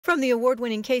From the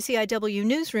award-winning KCIW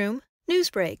newsroom,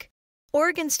 Newsbreak.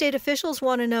 Oregon state officials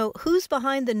want to know who's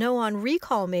behind the No on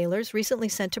Recall mailers recently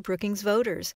sent to Brookings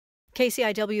voters.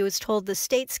 KCIW is told the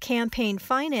state's campaign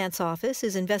finance office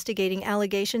is investigating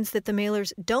allegations that the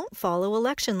mailers don't follow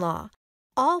election law.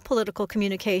 All political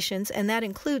communications, and that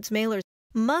includes mailers,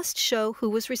 must show who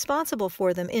was responsible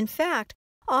for them. In fact,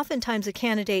 oftentimes a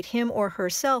candidate, him or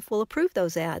herself, will approve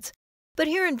those ads. But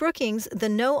here in Brookings, the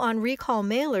No on Recall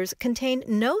mailers contain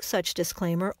no such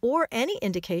disclaimer or any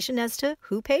indication as to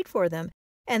who paid for them.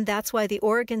 And that's why the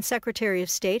Oregon Secretary of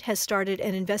State has started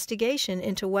an investigation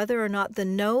into whether or not the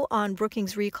No on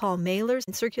Brookings Recall mailers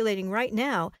circulating right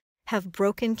now have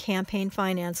broken campaign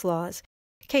finance laws.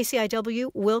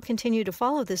 KCIW will continue to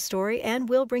follow this story and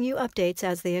will bring you updates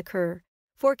as they occur.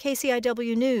 For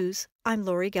KCIW News, I'm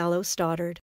Lori Gallo Stoddard.